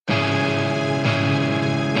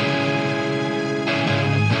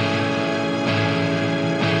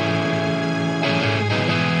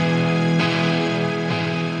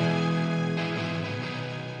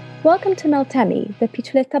Welcome to Meltemi, the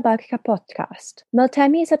Piccioletta Barca podcast.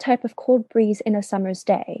 Meltemi is a type of cold breeze in a summer's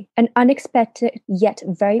day, an unexpected yet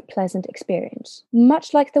very pleasant experience.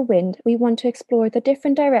 Much like the wind, we want to explore the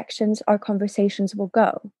different directions our conversations will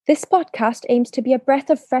go. This podcast aims to be a breath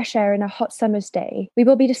of fresh air in a hot summer's day. We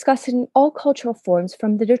will be discussing all cultural forms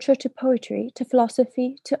from literature to poetry to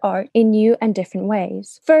philosophy to art in new and different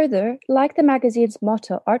ways. Further, like the magazine's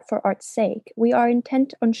motto, Art for Art's Sake, we are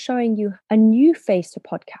intent on showing you a new face to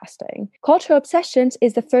podcasting. Cultural Obsessions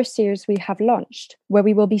is the first series we have launched, where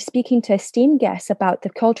we will be speaking to esteemed guests about the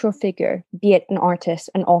cultural figure, be it an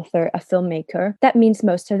artist, an author, a filmmaker, that means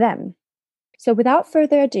most to them. So without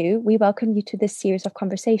further ado, we welcome you to this series of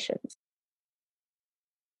conversations.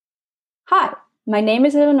 Hi, my name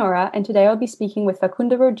is Eleonora, and today I'll be speaking with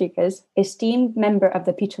Facundo Rodriguez, esteemed member of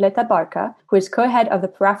the Piccioletta Barca, who is co-head of the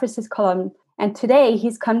Paraphrasis column, and today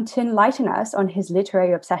he's come to enlighten us on his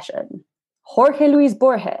literary obsession. Jorge Luis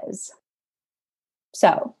Borges.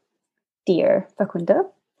 So, dear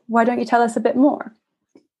Facundo, why don't you tell us a bit more?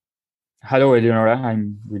 Hello, Eleonora.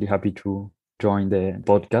 I'm really happy to join the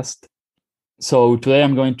podcast. So today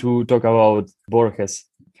I'm going to talk about Borges.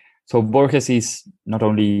 So Borges is not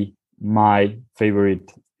only my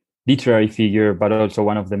favorite literary figure, but also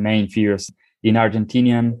one of the main figures in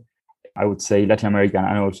Argentinian, I would say Latin American,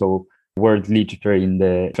 and also world literature in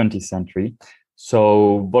the 20th century.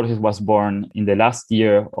 So Borges was born in the last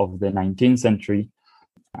year of the 19th century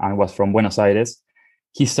and was from Buenos Aires.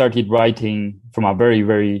 He started writing from a very,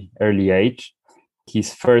 very early age.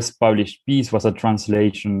 His first published piece was a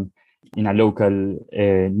translation in a local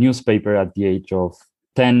newspaper at the age of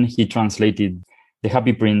 10. He translated The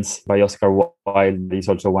Happy Prince by Oscar Wilde. It's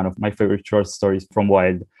also one of my favorite short stories from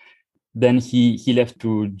Wilde. Then he left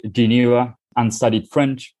to Geneva and studied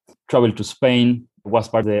French, traveled to Spain, was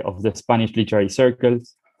part of the Spanish literary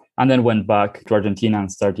circles, and then went back to Argentina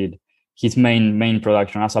and started his main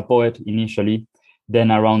production as a poet initially.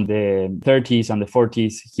 Then around the 30s and the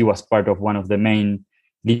 40s, he was part of one of the main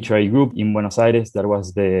literary group in Buenos Aires. That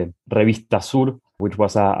was the Revista Sur, which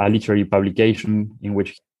was a literary publication in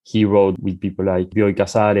which he wrote with people like Bioy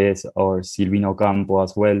Casares or Silvino Campo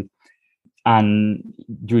as well. And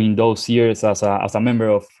during those years, as a member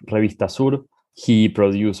of Revista Sur, he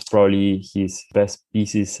produced probably his best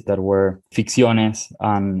pieces that were Ficciones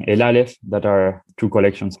and El Aleph, that are two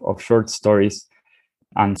collections of short stories,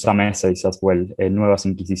 and some essays as well, Nuevas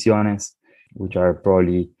Inquisiciones, which are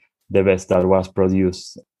probably the best that was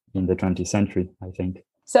produced in the 20th century, I think.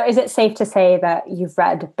 So is it safe to say that you've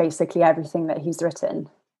read basically everything that he's written?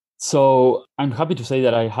 So I'm happy to say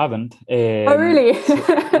that I haven't. Oh, really?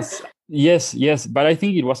 Yes, but I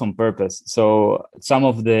think it was on purpose. So some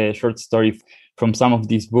of the short story from some of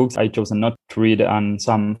these books I chosen not to read, and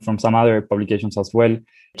some from some other publications as well,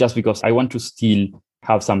 just because I want to still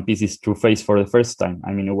have some pieces to face for the first time.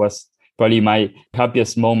 I mean, it was probably my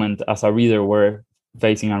happiest moment as a reader were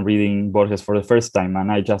facing and reading Borges for the first time,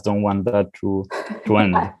 and I just don't want that to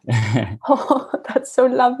end. Oh, that's so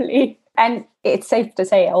lovely. And it's safe to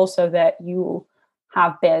say also that you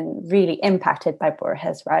have been really impacted by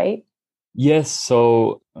Borges, right? Yes,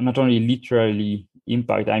 so not only literally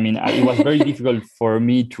impact, I mean, it was very difficult for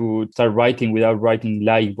me to start writing without writing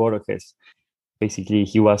like Borges. Basically,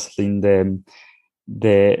 he was in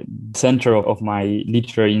the center of my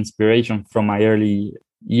literary inspiration from my early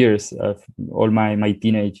years, all my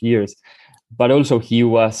teenage years. But also he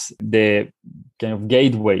was the kind of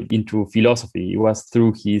gateway into philosophy. It was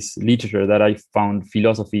through his literature that I found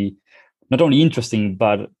philosophy not only interesting,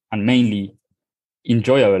 and mainly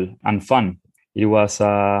enjoyable and fun. It was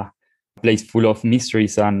a place full of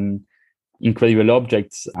mysteries and incredible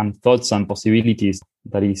objects and thoughts and possibilities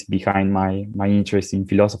that is behind my interest in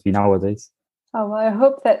philosophy nowadays. Oh, well, I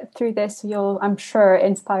hope that through this you'll, I'm sure,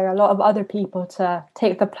 inspire a lot of other people to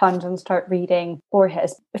take the plunge and start reading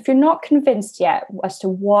Borges. If you're not convinced yet as to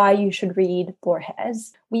why you should read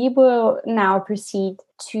Borges, we will now proceed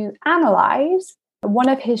to analyze one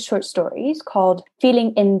of his short stories called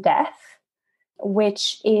Feeling in Death,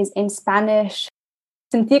 which is in Spanish,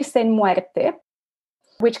 Sentirse en Muerte,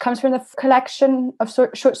 which comes from the collection of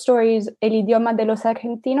short stories El Idioma de los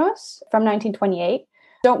Argentinos from 1928.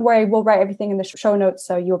 Don't worry, we'll write everything in the show notes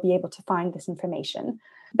so you'll be able to find this information.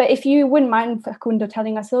 But if you wouldn't mind, Facundo,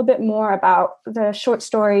 telling us a little bit more about the short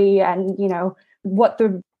story and, what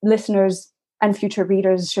the listeners and future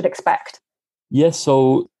readers should expect. Yes,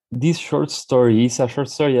 so this short story is a short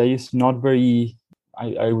story that is not very,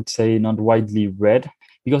 I would say, not widely read,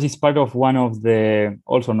 because it's part of one of the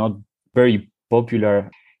also not very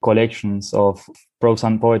popular collections of prose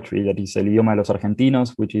and poetry that is El Idioma de los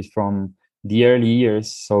Argentinos, which is from the early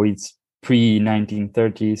years. So it's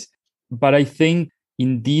pre-1930s. But I think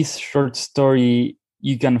in this short story,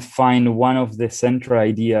 you can find one of the central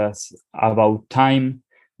ideas about time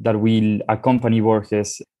that will accompany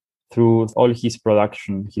Borges through all his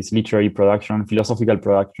production, his literary production and philosophical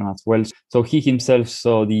production as well. So he himself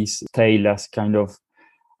saw this tale as kind of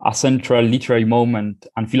a central literary moment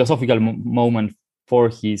and philosophical moment for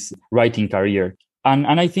his writing career. And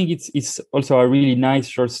I think it's also a really nice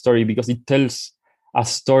short story because it tells a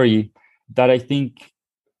story that I think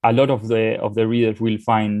a lot of the readers will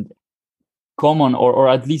find common, or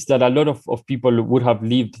at least that a lot of people would have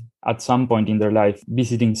lived at some point in their life,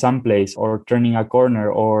 visiting some place or turning a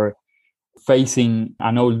corner or facing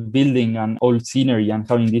an old building and old scenery and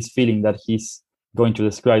having this feeling that he's going to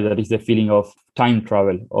describe, that is the feeling of time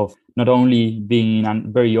travel, of not only being in a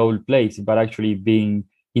very old place, but actually being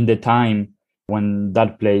in the time when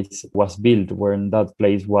that place was built, when that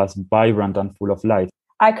place was vibrant and full of life.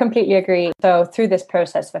 I completely agree. So through this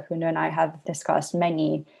process, Facundo and I have discussed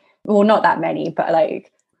many, well, not that many, but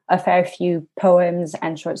like a fair few poems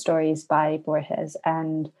and short stories by Borges.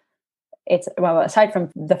 And it's, well, aside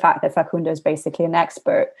from the fact that Facundo is basically an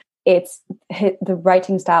expert, it's the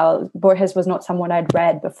writing style. Borges was not someone I'd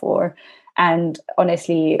read before. And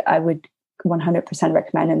honestly, I would 100%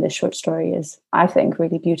 recommend. And this short story is, I think,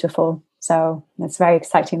 really beautiful. So it's very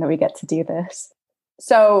exciting that we get to do this.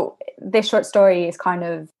 So this short story is kind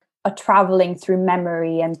of a traveling through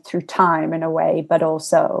memory and through time in a way, but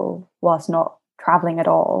also was not traveling at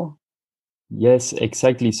all. Yes,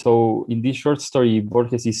 exactly. So in this short story,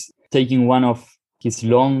 Borges is taking one of his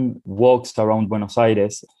long walks around Buenos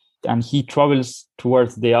Aires, and he travels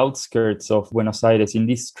towards the outskirts of Buenos Aires in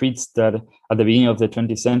these streets that at the beginning of the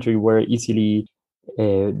 20th century were easily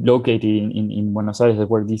located in Buenos Aires,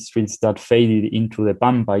 were these streets that faded into the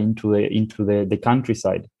Pampa, into the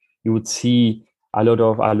countryside. You would see a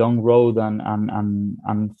long road and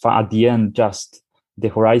at the end just the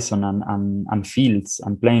horizon and fields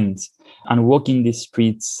and plains. And walking these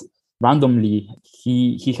streets randomly,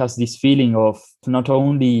 he has this feeling of not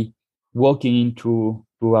only walking into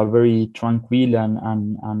a very tranquil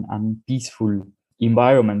and peaceful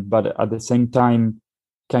environment, but at the same time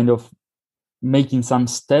kind of making some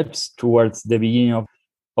steps towards the beginning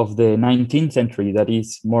of the 19th century. That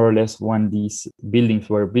is more or less when these buildings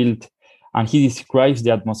were built. And he describes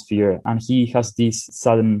the atmosphere, and he has this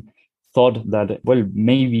sudden thought that, well,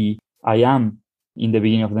 maybe I am in the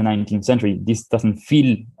beginning of the 19th century. This doesn't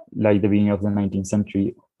feel like the beginning of the 19th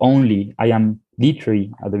century only. I am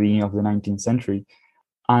literally at the beginning of the 19th century.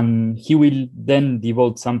 And he will then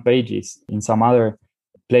devote some pages in some other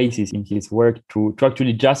places in his work to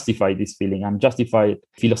actually justify this feeling and justify it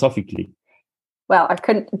philosophically. Well, I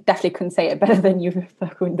definitely couldn't say it better than you,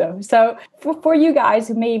 Facundo. So for you guys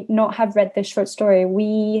who may not have read this short story,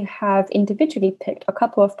 we have individually picked a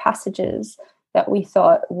couple of passages that we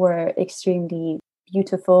thought were extremely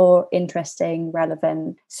beautiful, interesting,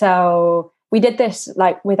 relevant. So we did this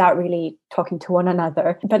like without really talking to one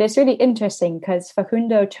another, but it's really interesting because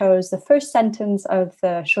Facundo chose the first sentence of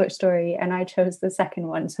the short story and I chose the second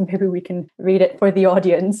one. So maybe we can read it for the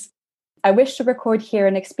audience. I wish to record here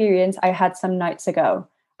an experience I had some nights ago,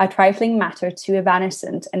 a trifling matter too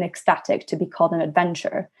evanescent and ecstatic to be called an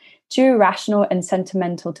adventure, too irrational and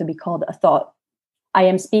sentimental to be called a thought. I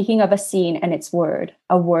am speaking of a scene and its word,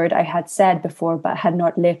 a word I had said before but had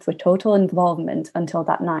not lived with total involvement until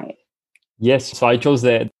that night. Yes, so I chose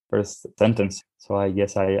the first sentence, so I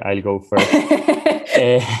guess I'll go first.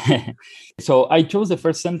 So I chose the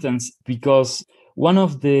first sentence because one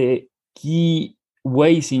of the key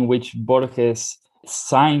ways in which Borges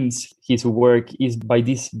signs his work is by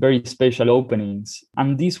these very special openings.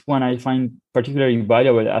 And this one I find particularly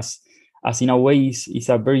valuable as in a way is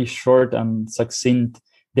a very short and succinct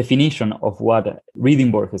definition of what reading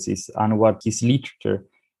Borges is and what his literature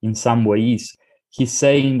in some way is. He's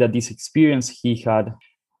saying that this experience he had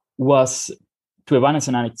was too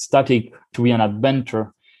evanescent and ecstatic to be an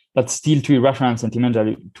adventure, but still too irrational and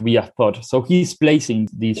sentimental to be a thought. So he's placing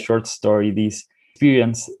this short story, this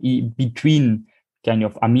experience between kind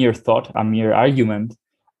of a mere thought, a mere argument,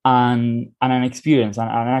 and an experience, an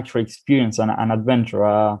actual experience, an adventure,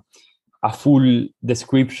 a full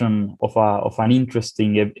description of an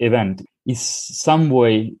interesting event. Is some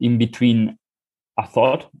way in between a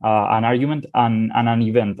thought, an argument, and an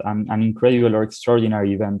event, an incredible or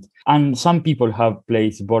extraordinary event. And some people have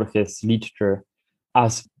placed Borges' literature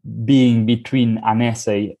as being between an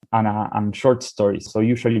essay and short stories. So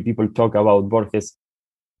usually people talk about Borges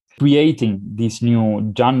creating this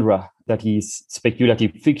new genre that is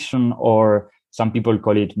speculative fiction, or some people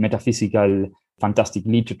call it metaphysical fantastic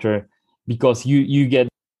literature, because you get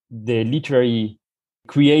the literary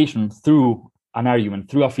creation through an argument,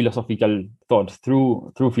 through a philosophical thought,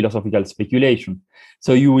 through philosophical speculation.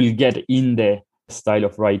 So you will get in the style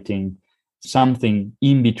of writing something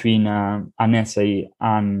in between an essay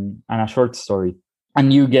and a short story.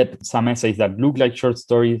 And you get some essays that look like short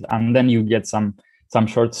stories, and then you get some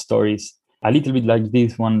short stories, a little bit like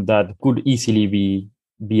this one, that could easily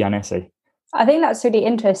be an essay. I think that's really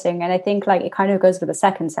interesting. And I think like it kind of goes with the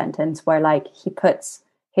second sentence where like he puts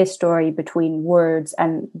his story between words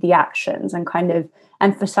and the actions and kind of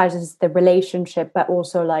emphasizes the relationship, but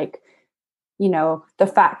also like, you know, the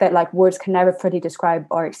fact that like words can never fully describe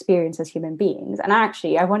our experience as human beings. And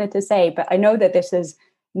actually, I wanted to say, but I know that this is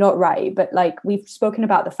not right, but like we've spoken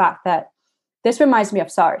about the fact that this reminds me of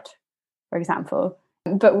Sartre, for example.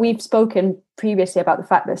 But we've spoken previously about the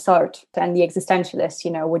fact that Sartre and the existentialists,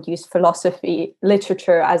 you know, would use philosophy,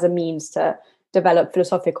 literature as a means to develop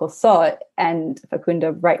philosophical thought. And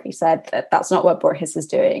Facundo rightly said that that's not what Borges is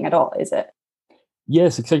doing at all, is it?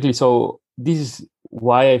 Yes, exactly. So this is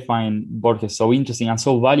why I find Borges so interesting and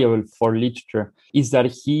so valuable for literature, is that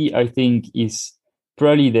he, I think, is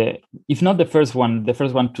probably if not the first one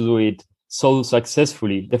to do it so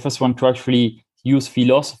successfully, the first one to actually use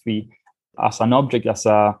philosophy as an object, as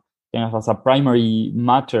a primary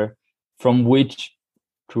matter from which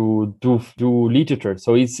to do literature.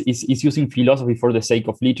 So it's using philosophy for the sake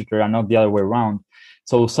of literature and not the other way around.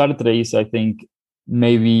 So Sartre is, I think,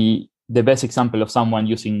 maybe the best example of someone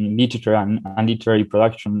using literature and literary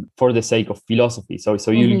production for the sake of philosophy. So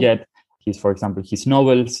you'll get for example, his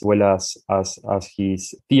novels, as well as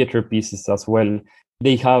his theater pieces as well.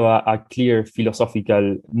 They have a clear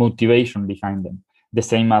philosophical motivation behind them. The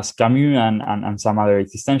same as Camus and some other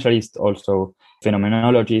existentialists, also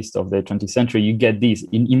phenomenologists of the 20th century. You get this.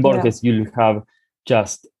 In Borges, you'll have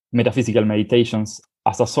just metaphysical meditations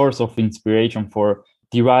as a source of inspiration for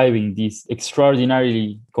deriving these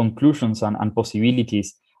extraordinary conclusions and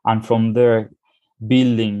possibilities, and from there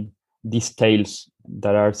building these tales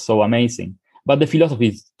that are so amazing. But the philosophy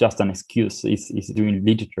is just an excuse. It's doing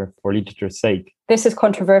literature for literature's sake. This is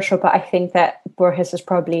controversial, but I think that Borges is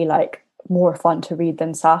probably like more fun to read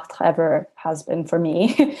than Sartre ever has been for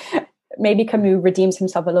me. Maybe Camus redeems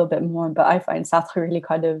himself a little bit more, but I find Sartre really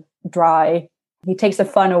kind of dry. He takes the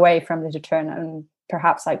fun away from literature, and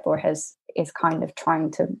perhaps like Borges is kind of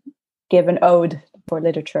trying to give an ode for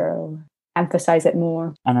literature or emphasize it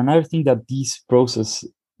more. And another thing that this process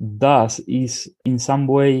does is in some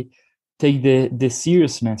way take the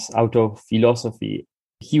seriousness out of philosophy.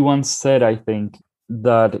 He once said, I think,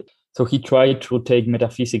 that so he tried to take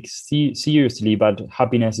metaphysics seriously, but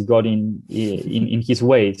happiness got in his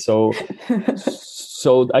way. So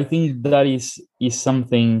I think that is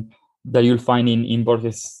something that you'll find in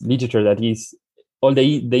Borges' literature, that is all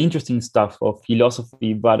the interesting stuff of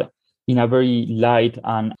philosophy, but in a very light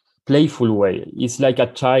and playful way. It's like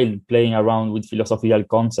a child playing around with philosophical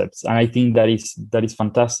concepts, and I think that is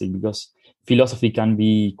fantastic, because philosophy can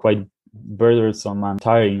be quite burdensome and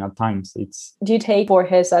tiring at times. Do you take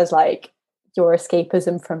Borges as like your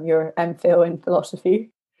escapism from your MPhil in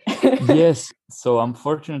philosophy? Yes. So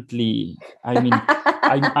unfortunately, I mean,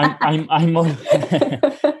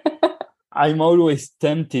 I'm always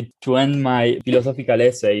tempted to end my philosophical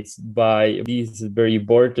essays by this very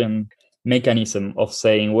Borgian mechanism of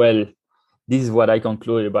saying, well, this is what I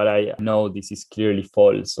concluded, but I know this is clearly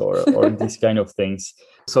false, or these kind of things.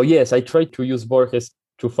 So yes, I try to use Borges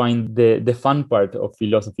to find the fun part of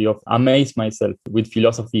philosophy, of amaze myself with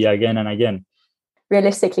philosophy again and again.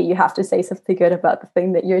 Realistically, you have to say something good about the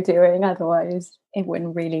thing that you're doing, otherwise it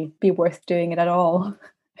wouldn't really be worth doing it at all.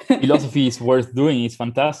 Philosophy is worth doing, it's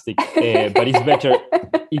fantastic, but it's better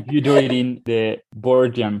if you do it in the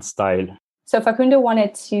Borgian style. So Facundo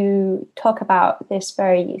wanted to talk about this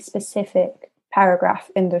very specific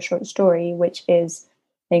paragraph in the short story, which is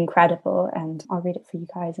incredible, and I'll read it for you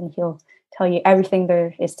guys and he'll tell you everything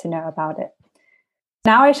there is to know about it.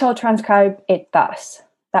 Now I shall transcribe it thus: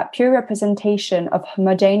 that pure representation of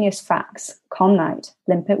homogeneous facts, calm night,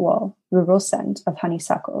 limpid wall, rural scent of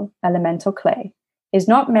honeysuckle, elemental clay, is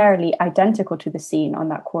not merely identical to the scene on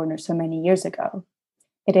that corner so many years ago.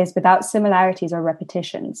 It is, without similarities or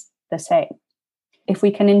repetitions, the same. If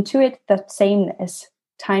we can intuit that sameness,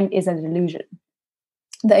 time is an illusion.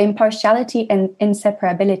 The impartiality and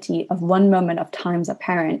inseparability of one moment of times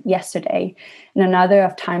apparent yesterday and another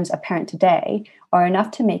of times apparent today are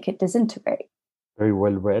enough to make it disintegrate. Very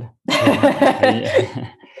well read.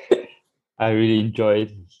 I really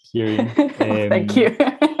enjoyed hearing. Thank you.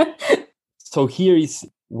 So here is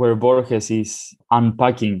where Borges is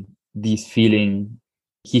unpacking this feeling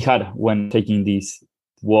he had when taking this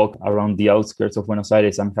walk around the outskirts of Buenos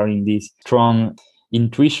Aires and having this strong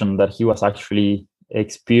intuition that he was actually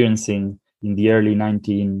experiencing in the early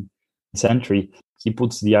 19th century, he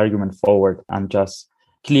puts the argument forward and just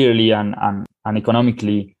clearly and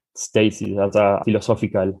economically states it as a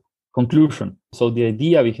philosophical conclusion. So the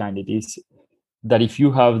idea behind it is that if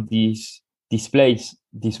you have this place,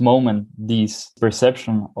 this moment, this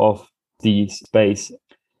perception of this space,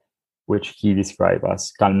 which he described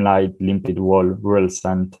as calm light, limpid wall, rural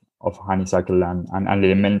sand of honeysuckle and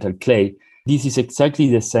elemental clay, this is exactly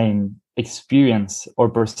the same experience or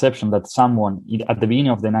perception that someone at the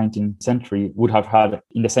beginning of the 19th century would have had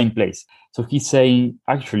in the same place. So he's saying,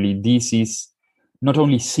 actually, this is not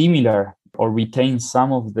only similar or retains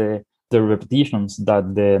some of the repetitions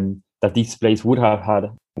that this place would have had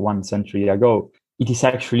 1 century ago, it is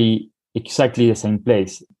actually exactly the same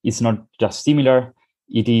place. It's not just similar,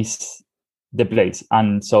 it is the place.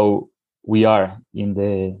 And so we are in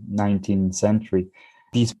the 19th century.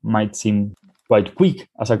 This might seem quite quick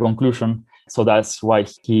as a conclusion. So that's why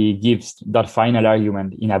he gives that final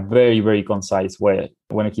argument in a very, very concise way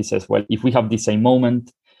when he says, well, if we have the same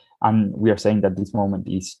moment, and we are saying that this moment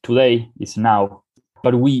is today, is now,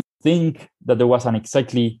 but we think that there was an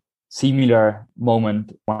exactly similar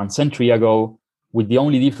moment 1 century ago, with the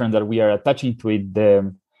only difference that we are attaching to it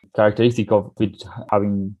the characteristic of it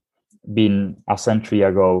having been a century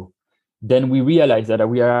ago, then we realize that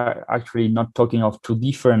we are actually not talking of two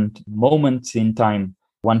different moments in time,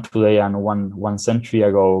 one today and one century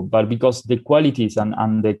ago, but because the qualities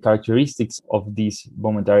and the characteristics of this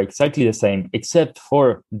moment are exactly the same, except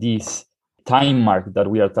for this time mark that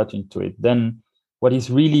we are attaching to it, then what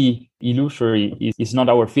is really illusory is not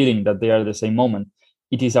our feeling that they are the same moment.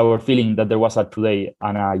 It is our feeling that there was a today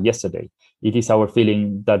and a yesterday. It is our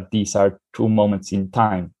feeling that these are two moments in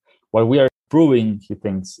time. What we are proving, he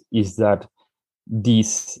thinks, is that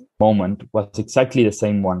this moment was exactly the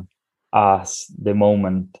same one as the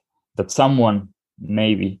moment that someone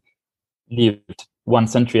maybe lived 1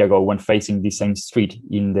 century ago when facing the same street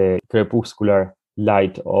in the crepuscular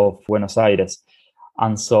light of Buenos Aires.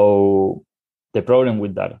 And so the problem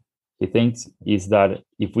with that, he thinks, is that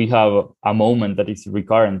if we have a moment that is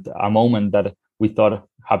recurrent, a moment that we thought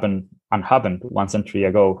happened 1 century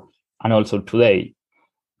ago, and also today,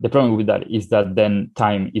 the problem with that is that then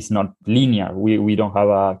time is not linear. We don't have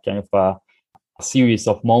a kind of a series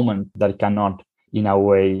of moments that cannot, in a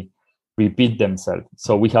way, repeat themselves.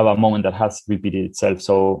 So we have a moment that has repeated itself.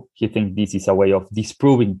 So he thinks this is a way of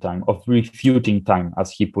disproving time, of refuting time,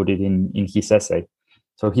 as he put it in his essay.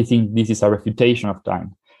 So he thinks this is a refutation of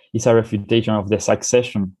time. It's a refutation of the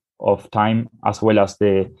succession of time as well as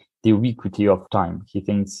the ubiquity of time. He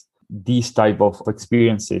thinks these type of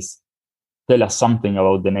experiences tell us something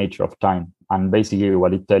about the nature of time. And basically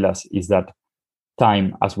what it tells us is that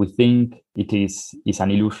time, as we think it is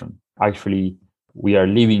an illusion. Actually, we are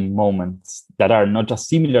living moments that are not just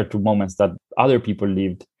similar to moments that other people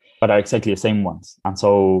lived, but are exactly the same ones. And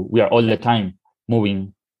so we are all the time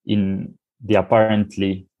moving in the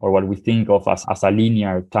apparently, or what we think of as a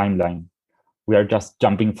linear timeline. We are just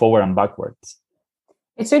jumping forward and backwards.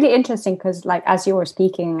 It's really interesting because, like, as you were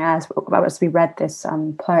speaking, as we read this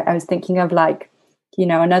part, I was thinking of, like, you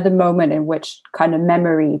know, another moment in which kind of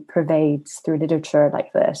memory pervades through literature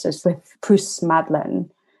like this is with Proust's Madeleine.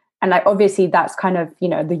 And, like, obviously that's kind of, you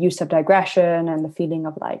know, the use of digression and the feeling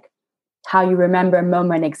of, like, how you remember a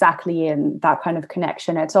moment exactly and that kind of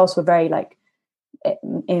connection. It's also very, like,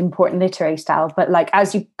 important literary style. But, like,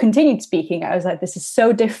 as you continued speaking, I was like, this is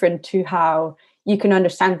so different to how you can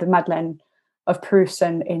understand the Madeleine of Proust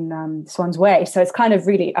and in Swann's Way. So it's kind of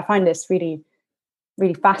really, I find this really,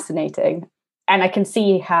 really fascinating. And I can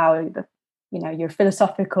see how, you know, your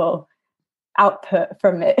philosophical output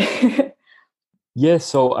from it. Yes,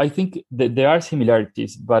 so I think that there are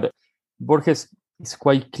similarities, but Borges is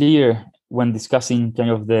quite clear when discussing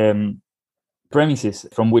kind of the premises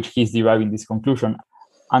from which he's deriving this conclusion.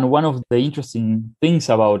 And one of the interesting things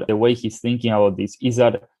about the way he's thinking about this is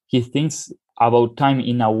that he thinks about time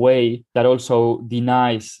in a way that also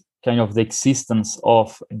denies kind of the existence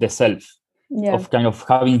of the self, of kind of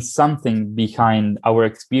having something behind our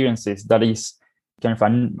experiences that is kind of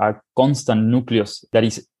a constant nucleus that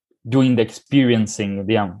is doing the experiencing.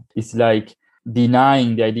 It's like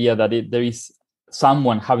denying the idea that there is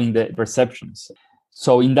someone having the perceptions.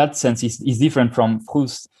 So in that sense, it's different from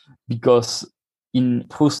Proust, because in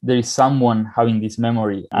Proust, there is someone having this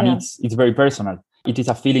memory, and it's very personal. It is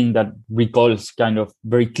a feeling that recalls kind of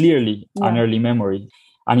very clearly an early memory.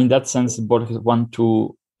 And in that sense, Borges wants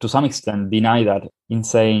to some extent, deny that in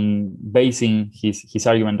saying, basing his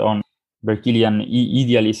argument on Berkeleyan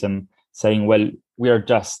idealism, saying, well, we are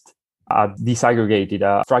just a disaggregated,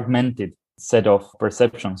 a fragmented set of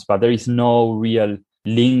perceptions, but there is no real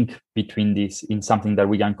link between this in something that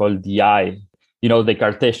we can call the I, the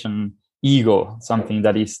Cartesian ego, something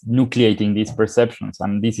that is nucleating these perceptions.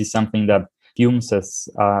 And this is something that Hume says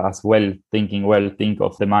as well, think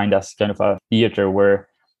of the mind as kind of a theater where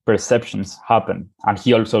perceptions happen. And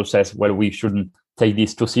he also says, well, we shouldn't take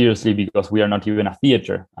this too seriously because we are not even a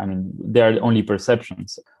theater. I mean, they are only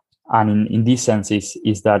perceptions. And in this sense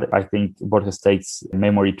is that I think Borges takes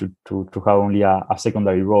memory to have only a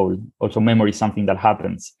secondary role. Also, memory is something that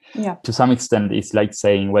happens. Yeah. To some extent, it's like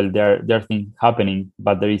saying, well, there are things happening,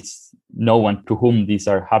 but there is no one to whom these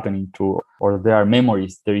are happening to, or there are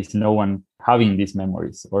memories, there is no one having these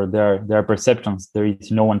memories, or there are perceptions, there is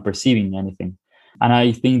no one perceiving anything. And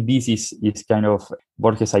I think this is kind of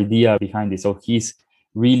Borges' idea behind this. So he's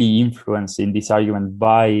really influenced in this argument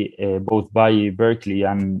by both by Berkeley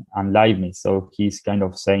and Leibniz. So he's kind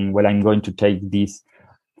of saying, well, I'm going to take this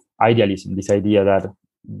idealism, this idea that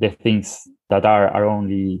the things that are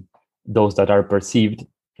only those that are perceived,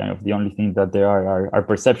 kind of the only thing that there are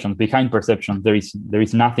perceptions. Behind perceptions, there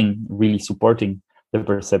is nothing really supporting the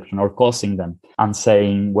perception or causing them. And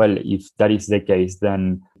saying, well, if that is the case,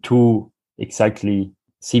 then two exactly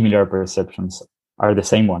similar perceptions are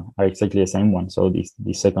exactly the same one. So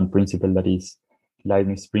this second principle, that is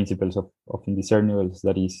Leibniz principles of indiscernibles,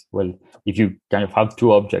 that is, well, if you kind of have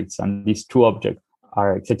two objects and these two objects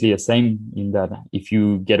are exactly the same, in that if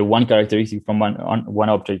you get one characteristic from one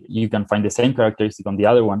object, you can find the same characteristic on the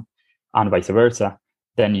other one, and vice versa,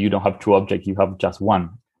 then you don't have two objects, you have just one.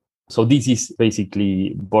 So this is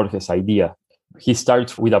basically Borges' idea. He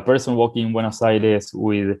starts with a person walking in Buenos Aires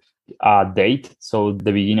with a date, so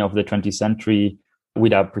the beginning of the 20th century,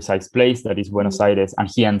 with a precise place that is Buenos Aires, and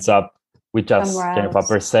he ends up with just kind of a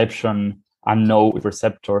perception and no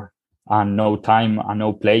perceptor and no time and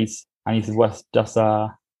no place, and it was just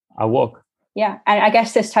a walk. Yeah, and I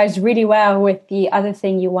guess this ties really well with the other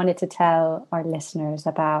thing you wanted to tell our listeners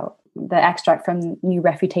about the extract from New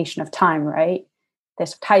Refutation of Time, right?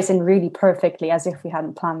 This ties in really perfectly, as if we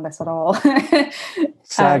hadn't planned this at all.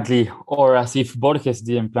 Exactly. Or as if Borges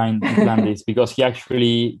didn't plan this, because he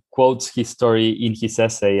actually quotes his story in his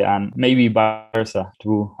essay, and maybe vice versa,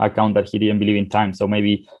 to account that he didn't believe in time. So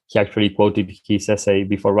maybe he actually quoted his essay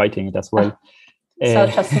before writing it as well.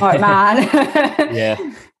 Such a smart man. Yeah.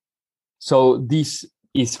 So this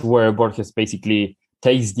is where Borges basically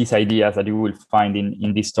takes these ideas that you will find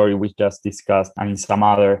in this story we just discussed, and in some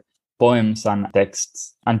other poems and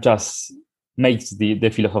texts, and just makes the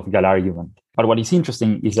philosophical argument. But what is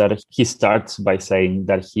interesting is that he starts by saying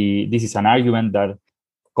that this is an argument that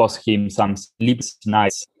cost him some sleepless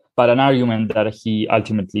nights, but an argument that he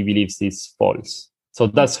ultimately believes is false. So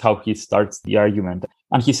that's how he starts the argument.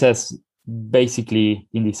 And he says, basically,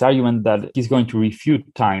 in this argument, that he's going to refute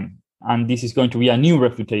time, and this is going to be a new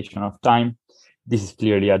refutation of time. This is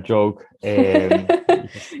clearly a joke.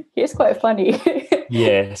 He's quite funny.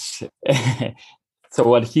 Yes. So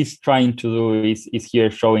what he's trying to do is here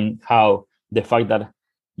showing how the fact that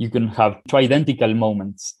you can have two identical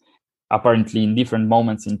moments, apparently in different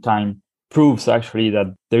moments in time, proves actually that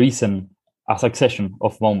there isn't a succession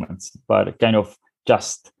of moments, but kind of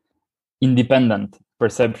just independent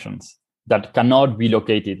perceptions that cannot be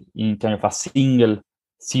located in kind of a single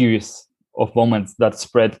series of moments that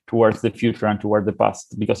spread towards the future and toward the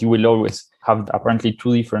past, because you will always have apparently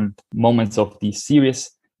two different moments of this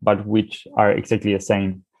series, but which are exactly the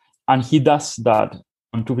same. And he does that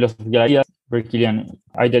on two philosophical ideas, Berkeleyan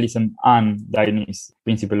idealism and Leibniz's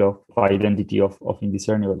principle of identity of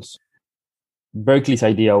indiscernibles. Berkeley's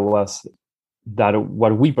idea was that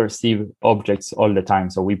what we perceive objects all the time.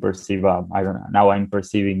 So we perceive, I don't know, now I'm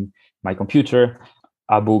perceiving my computer,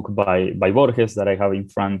 a book by Borges that I have in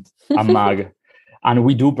front, a mug, and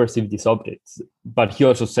we do perceive these objects. But he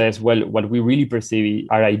also says, well, what we really perceive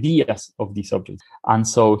are ideas of these objects. And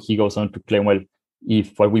so he goes on to claim, well,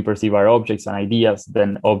 if what we perceive are objects and ideas,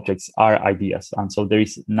 then objects are ideas. And so there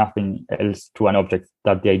is nothing else to an object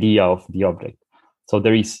than the idea of the object. So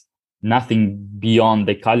there is nothing beyond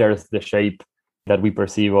the colors, the shape that we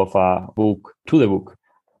perceive of a book to the book.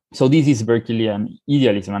 So this is Berkeleyan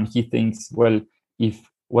idealism. And he thinks, well, if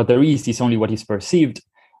what there is only what is perceived,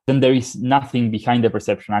 then there is nothing behind the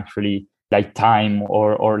perception, actually, like time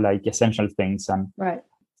or like essential things. And right.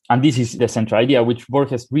 And this is the central idea, which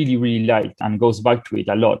Borges really, really liked and goes back to it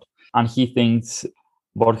a lot. And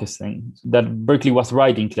Borges thinks that Berkeley was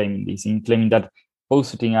right in claiming this, in claiming that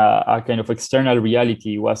positing a kind of external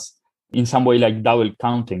reality was in some way like double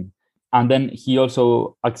counting. And then he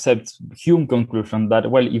also accepts Hume's conclusion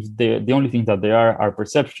that, well, if the only thing that there are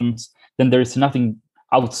perceptions, then there is nothing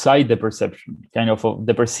outside the perception, kind of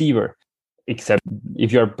the perceiver. except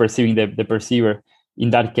if you're perceiving the perceiver. In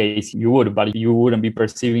that case, you would, but you wouldn't be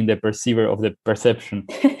perceiving the perceiver of the perception,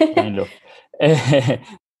 kind of.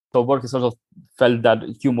 So Borges also felt that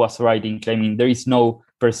Hume was right in claiming there is no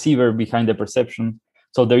perceiver behind the perception.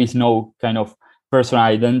 So there is no kind of personal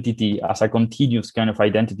identity as a continuous kind of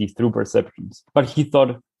identity through perceptions. But he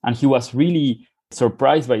thought, and he was really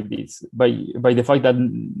surprised by this, by the fact that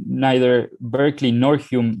neither Berkeley nor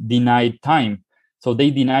Hume denied time. So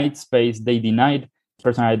they denied space, they denied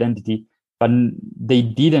personal identity, but they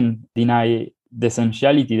didn't deny the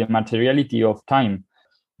essentiality, the materiality of time.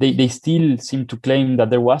 They still seem to claim that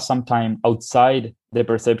there was some time outside the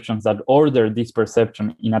perceptions that ordered this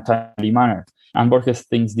perception in a timely manner. And Borges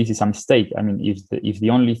thinks this is a mistake. I mean, if the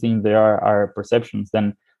only thing there are perceptions,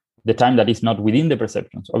 then the time that is not within the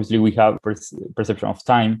perceptions. Obviously, we have perception of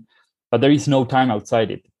time, but there is no time outside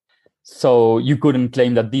it. So you couldn't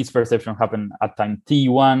claim that this perception happened at time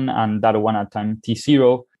t1 and that one at time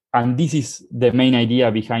t0. And this is the main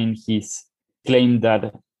idea behind his claim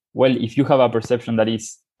that, well, if you have a perception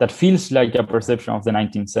that feels like a perception of the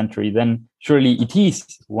 19th century, then surely it is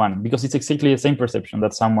one, because it's exactly the same perception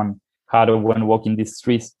that someone had when walking these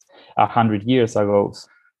streets 100 years ago.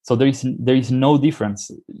 So there is no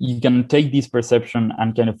difference. You can take this perception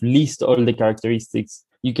and kind of list all the characteristics.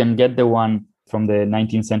 You can get the one from the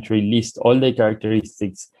 19th century, list all the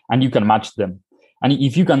characteristics, and you can match them. And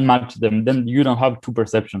if you can match them, then you don't have two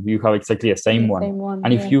perceptions. You have exactly the same one.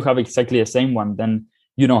 And if you have exactly the same one, then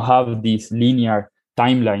you don't have this linear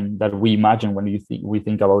timeline that we imagine when we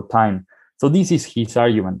think about time. So this is his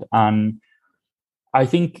argument. And I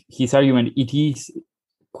think his argument, it is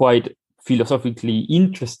quite philosophically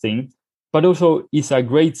interesting, but also is a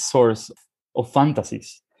great source of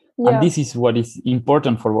fantasies. Yeah. And this is what is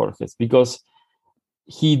important for Borges, because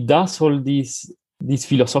he does all this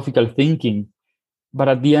philosophical thinking, but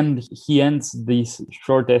at the end, he ends this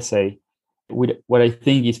short essay with what I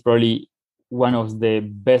think is probably one of the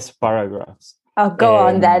best paragraphs. Oh, go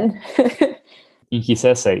on then. In his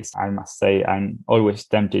essays, I must say, I'm always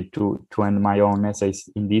tempted to end my own essays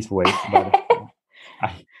in this way, but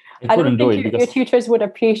I couldn't do it because your tutors would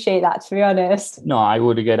appreciate that, to be honest. No, I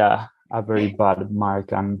would get a very bad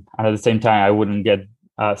mark, and at the same time, I wouldn't get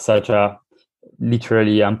such a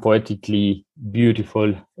literally and poetically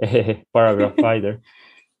beautiful paragraph either.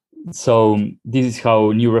 So this is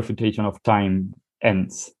how New Refutation of Time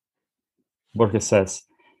ends. Borges says,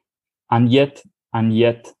 and yet,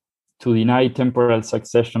 to deny temporal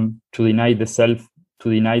succession, to deny the self, to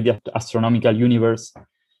deny the astronomical universe,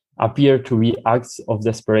 appear to be acts of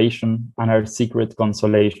desperation and are secret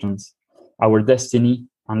consolations. Our destiny,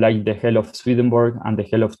 unlike the hell of Swedenborg and the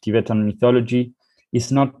hell of Tibetan mythology,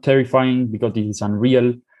 is not terrifying because it is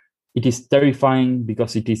unreal. It is terrifying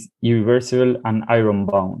because it is irreversible and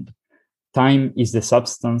iron-bound. Time is the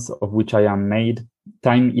substance of which I am made.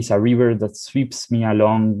 Time is a river that sweeps me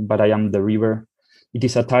along, but I am the river. It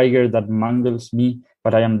is a tiger that mangles me,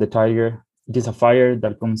 but I am the tiger. It is a fire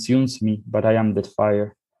that consumes me, but I am the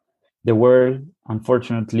fire. The world,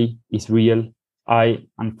 unfortunately, is real. I,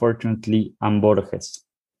 unfortunately, am Borges.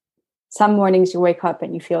 Some mornings you wake up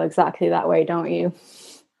and you feel exactly that way, don't you?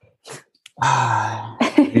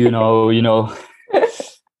 you know.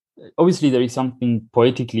 Obviously, there is something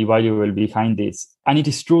poetically valuable behind this. And it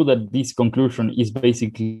is true that this conclusion is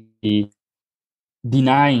basically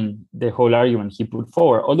denying the whole argument he put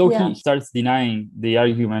forward, although he starts denying the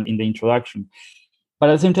argument in the introduction. But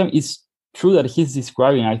at the same time, it's true that he's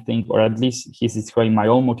describing, I think, or at least he's describing my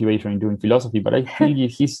own motivation in doing philosophy, but I think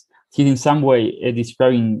he's in some way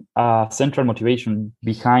describing a central motivation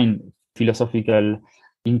behind philosophical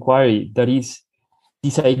inquiry, that is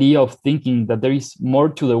this idea of thinking that there is more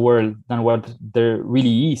to the world than what there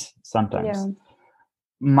really is sometimes. Yeah.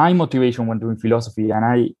 My motivation when doing philosophy, and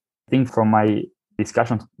I think from my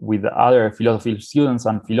discussions with other philosophy students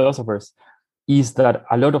and philosophers, is that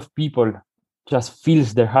a lot of people just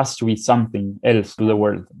feels there has to be something else to the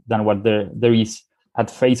world than what there is at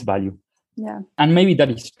face value. Yeah. And maybe that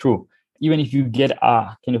is true. Even if you get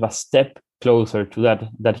a kind of a step closer to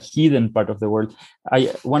that hidden part of the world.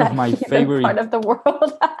 One of my favorite part of the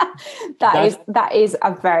world. that is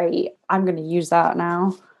a very, I'm going to use that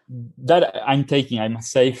now. That I'm taking, I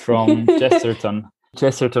must say, from Chesterton.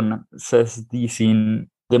 Chesterton says this in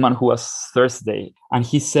The Man Who Was Thursday, and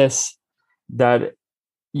he says that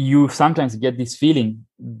you sometimes get this feeling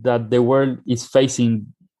that the world is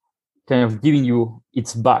facing, kind of giving you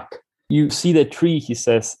its back. You see the tree, he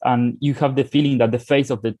says, and you have the feeling that the face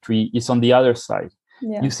of the tree is on the other side.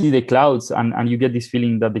 Yeah. You see the clouds, and you get this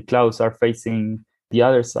feeling that the clouds are facing the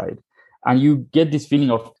other side. And you get this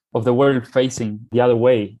feeling of of the world facing the other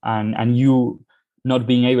way, and you not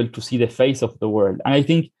being able to see the face of the world. And I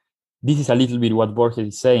think this is a little bit what Borges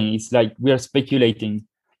is saying. It's like we are speculating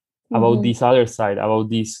about this other side, about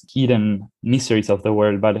these hidden mysteries of the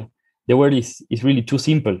world, but the world is really too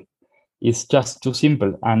simple. It's just too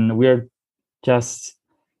simple, and we're just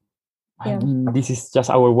I mean, this is just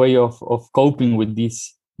our way of coping with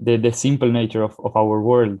this, the simple nature of our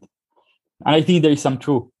world. And I think there is some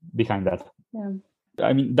truth behind that. Yeah.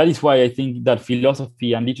 I mean, that is why I think that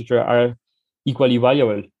philosophy and literature are equally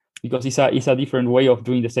valuable, because it's a different way of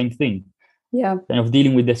doing the same thing. Yeah. Kind of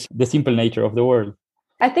dealing with the simple nature of the world.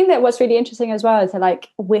 I think that what's really interesting as well is that, like,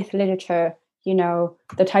 with literature, you know,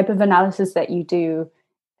 the type of analysis that you do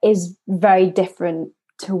is very different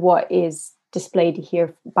to what is displayed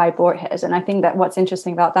here by Borges. And I think that what's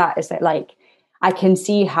interesting about that is that, like, I can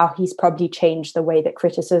see how he's probably changed the way that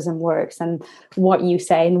criticism works and what you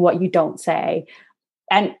say and what you don't say.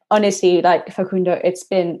 And honestly, like, Facundo, it's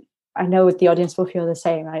been, I know the audience will feel the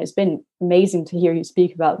same, right? It's been amazing to hear you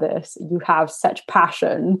speak about this. You have such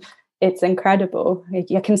passion. It's incredible.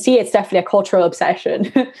 You can see it's definitely a cultural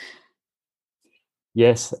obsession.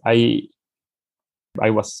 Yes, I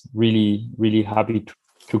was really, really happy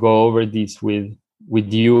to go over this with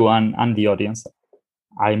you and the audience.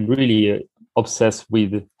 I'm really obsessed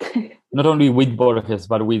with not only with Borges,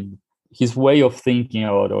 but with his way of thinking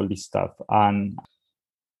about all this stuff. And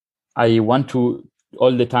I want to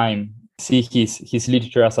all the time see his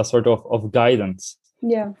literature as a sort of guidance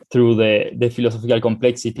through the philosophical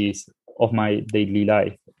complexities of my daily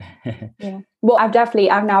life. Yeah. Well,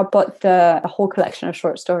 I've now bought the whole collection of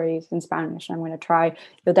short stories in Spanish. I'm going to try.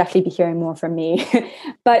 You'll definitely be hearing more from me.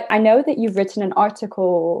 But I know that you've written an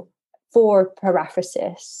article for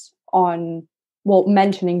Paraphrasis on, well,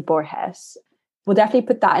 mentioning Borges. We'll definitely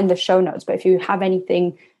put that in the show notes. But if you have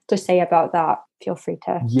anything to say about that, feel free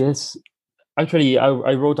to. Yes. Actually,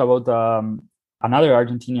 I wrote about another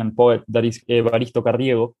Argentinian poet that is Evaristo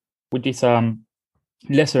Carriego, which is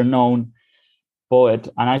lesser known poet.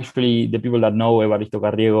 And actually, the people that know Evaristo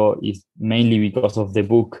Carriego is mainly because of the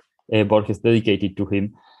book Borges dedicated to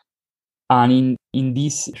him. And in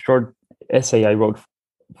this short essay I wrote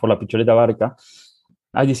for La Picholeta Barca,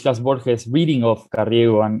 I discussed Borges' reading of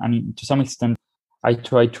Carriego, and to some extent, I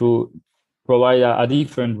try to provide a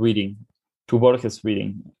different reading to Borges'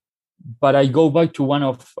 reading. But I go back to one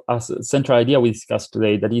of a central idea we discussed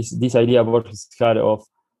today, that is this idea Borges had of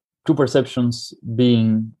two perceptions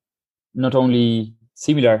being not only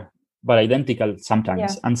similar, but identical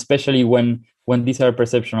sometimes, and especially when these are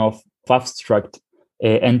perception of abstract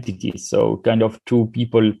entities. So kind of two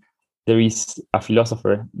people, there is a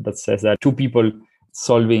philosopher that says that two people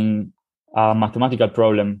solving a mathematical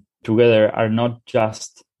problem together are not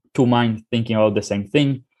just two minds thinking about the same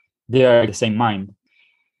thing, they are the same mind.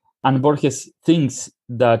 And Borges thinks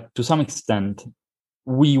that to some extent,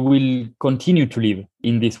 we will continue to live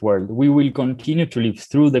in this world. We will continue to live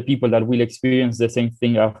through the people that will experience the same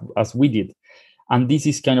thing as we did. And this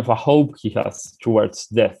is kind of a hope he has towards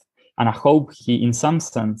death, and a hope he, in some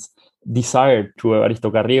sense, desired to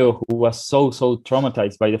Evaristo Carriego, who was so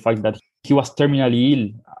traumatized by the fact that he was terminally ill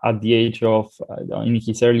at the age of, in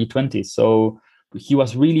his early 20s. So he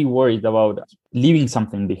was really worried about leaving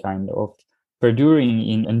something behind, of enduring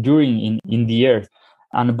in the earth.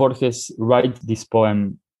 And Borges writes this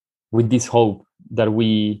poem with this hope that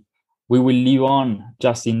we will live on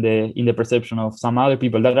just in the perception of some other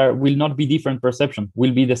people that will not be different perception,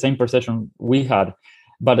 will be the same perception we had.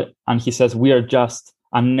 And he says we are just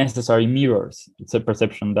unnecessary mirrors. It's a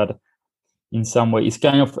perception that in some way is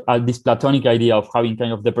kind of this Platonic idea of having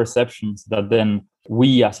kind of the perceptions that then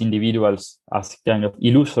we as individuals, as kind of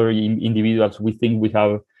illusory individuals, we think we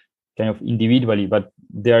have kind of individually, but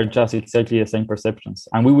they are just exactly the same perceptions.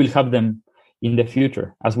 And we will have them in the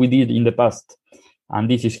future as we did in the past. And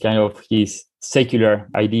this is kind of his secular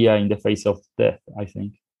idea in the face of death, I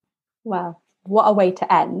think. Well, what a way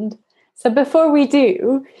to end. So before we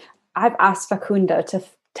do, I've asked Facundo to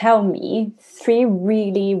tell me 3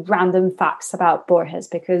 really random facts about Borges,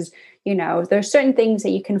 because, you know, there's certain things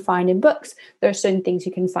that you can find in books, there's certain things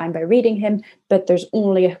you can find by reading him, but there's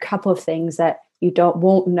only a couple of things that you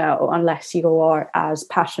won't know unless you are as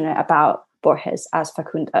passionate about Borges as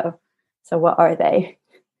Facundo. So what are they?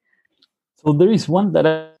 So there is one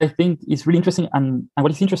that I think is really interesting, and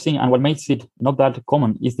what is interesting and what makes it not that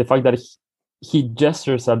common is the fact that he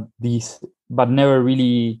gestures at this, but never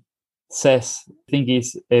really says, I think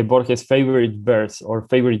is Borges' favorite verse or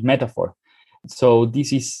favorite metaphor. So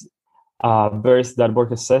this is a verse that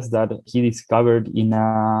Borges says that he discovered in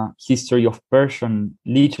a history of Persian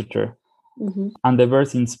literature And the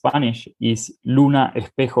verse in Spanish is Luna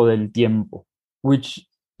espejo del tiempo, which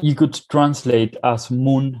you could translate as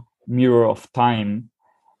moon, mirror of time.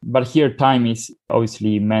 But here time is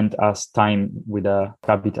obviously meant as time with a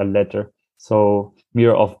capital letter. So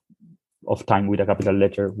mirror of time with a capital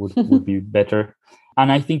letter would be better.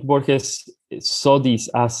 And I think Borges saw this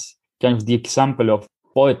as kind of the example of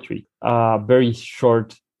poetry, a very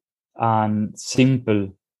short and simple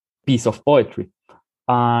piece of poetry.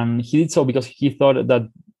 And he did so because he thought that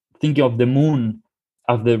thinking of the moon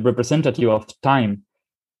as the representative of time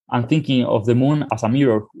and thinking of the moon as a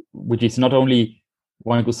mirror, which is not only,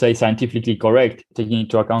 one could say, scientifically correct, taking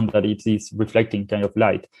into account that it is reflecting kind of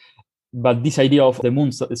light, but this idea of the moon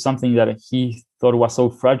is something that he thought was so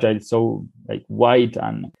fragile, so like white,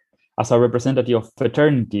 and as a representative of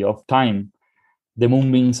eternity, of time, the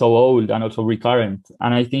moon being so old and also recurrent.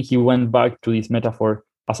 And I think he went back to this metaphor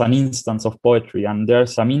as an instance of poetry. And there are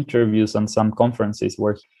some interviews and some conferences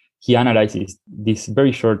where he analyzes this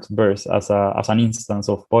very short verse as an instance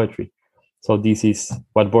of poetry. So this is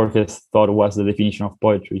what Borges thought was the definition of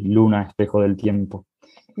poetry, Luna espejo del tiempo.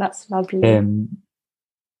 That's lovely.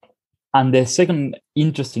 And the second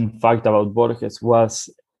interesting fact about Borges was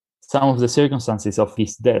some of the circumstances of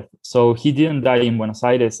his death. So he didn't die in Buenos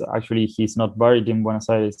Aires. Actually, he's not buried in Buenos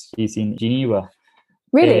Aires. He's in Geneva.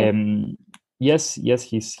 Really? Yes,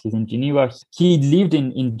 he's in Geneva. He lived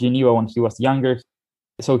in Geneva when he was younger.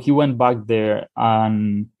 So he went back there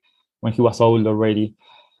and when he was old already.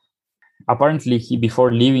 Apparently,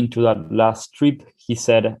 before leaving to that last trip, he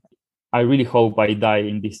said, "I really hope I die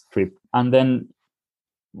in this trip." And then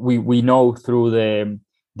we know through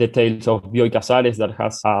the tales of Bioy Casares, that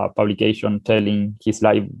has a publication telling his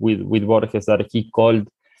life with Borges, that he called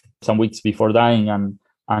some weeks before dying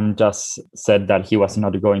and just said that he was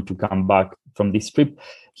not going to come back from this trip.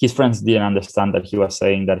 His friends didn't understand that he was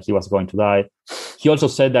saying that he was going to die. He also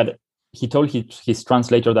said that he told his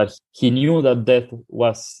translator that he knew that death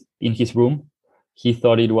was in his room. He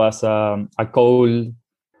thought it was a cold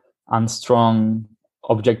and strong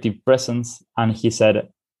objective presence. And he said,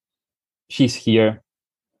 "She's here."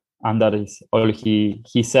 And that is all he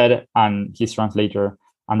said. And his translator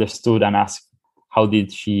understood and asked, how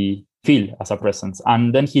did she feel as a presence?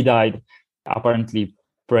 And then he died, apparently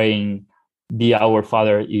praying the Our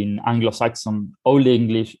Father in Anglo-Saxon, Old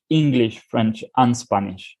English, French, and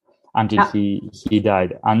Spanish until he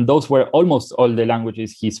died. And those were almost all the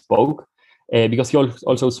languages he spoke, because he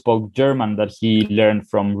also spoke German that he learned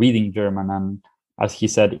from reading German and, as he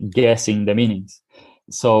said, guessing the meanings.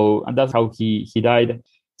 So, and that's how he died.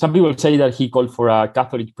 Some people say that he called for a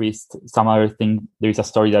Catholic priest. Some other thing, there is a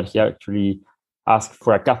story that he actually asked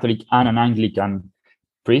for a Catholic and an Anglican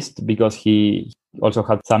priest because he also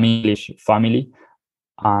had some English family,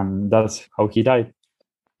 and that's how he died.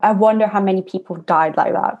 I wonder how many people died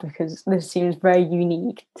like that, because this seems very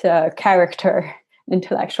unique to character,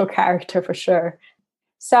 intellectual character for sure.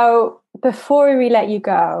 So before we let you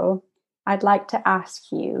go, I'd like to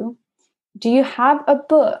ask you, do you have a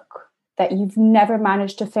book that you've never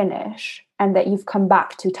managed to finish and that you've come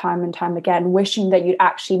back to time and time again, wishing that you'd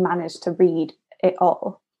actually managed to read it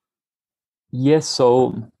all? Yes,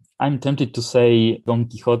 so I'm tempted to say Don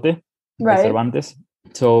Quixote by Right. Cervantes.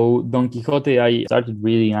 So Don Quixote, I started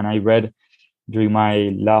reading and I read during my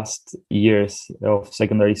last years of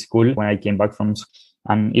secondary school when I came back from school.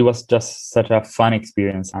 And it was just such a fun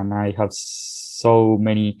experience. And I have so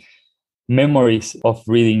many memories of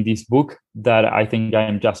reading this book that I think I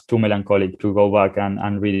am just too melancholic to go back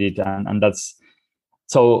and read it. And that's,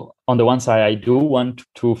 so on the one side, I do want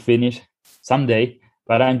to finish someday,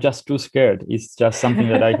 but I'm just too scared. It's just something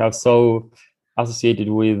that I have so associated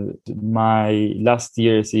with my last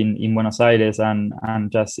years in Buenos Aires and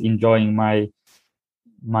just enjoying my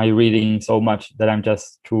reading so much that I'm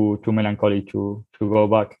just too melancholic to go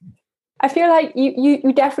back. I feel like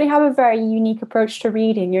you definitely have a very unique approach to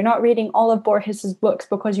reading. You're not reading all of Borges's books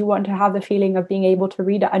because you want to have the feeling of being able to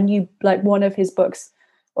read a new, like one of his books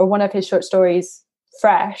or one of his short stories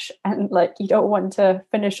fresh, and like you don't want to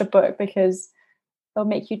finish a book because it'll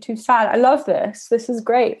make you too sad. I love this. This is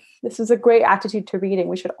great. This is a great attitude to reading.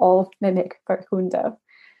 We should all mimic Facundo.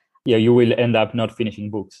 Yeah, you will end up not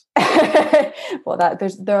finishing books. Well,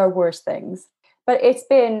 there are worse things. But it's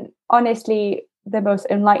been honestly the most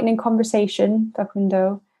enlightening conversation,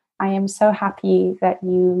 Facundo. I am so happy that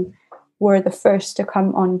you were the first to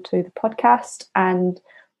come onto the podcast. And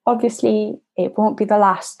obviously, it won't be the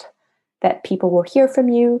last that people will hear from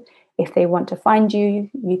you. If they want to find you,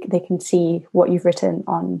 they can see what you've written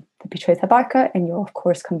on the Pichueta Barca, and you'll, of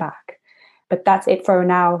course, come back. But that's it for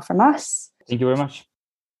now from us. Thank you very much.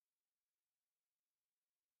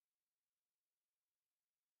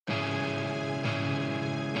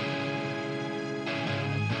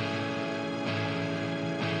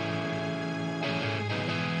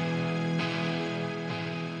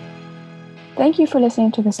 Thank you for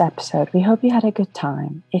listening to this episode. We hope you had a good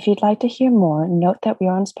time. If you'd like to hear more, note that we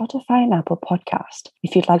are on Spotify and Apple Podcast.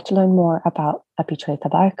 If you'd like to learn more about La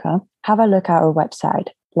Piccioletta Barca, have a look at our website,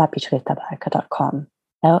 lapiccolettabarca.com.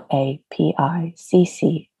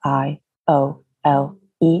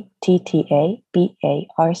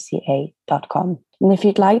 LAPICCIOLETTABARCA.com. And if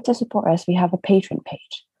you'd like to support us, we have a Patreon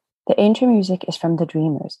page. The intro music is from The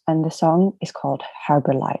Dreamers, and the song is called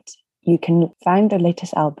Harbor Lights. You can find their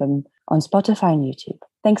latest album on Spotify and YouTube.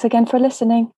 Thanks again for listening.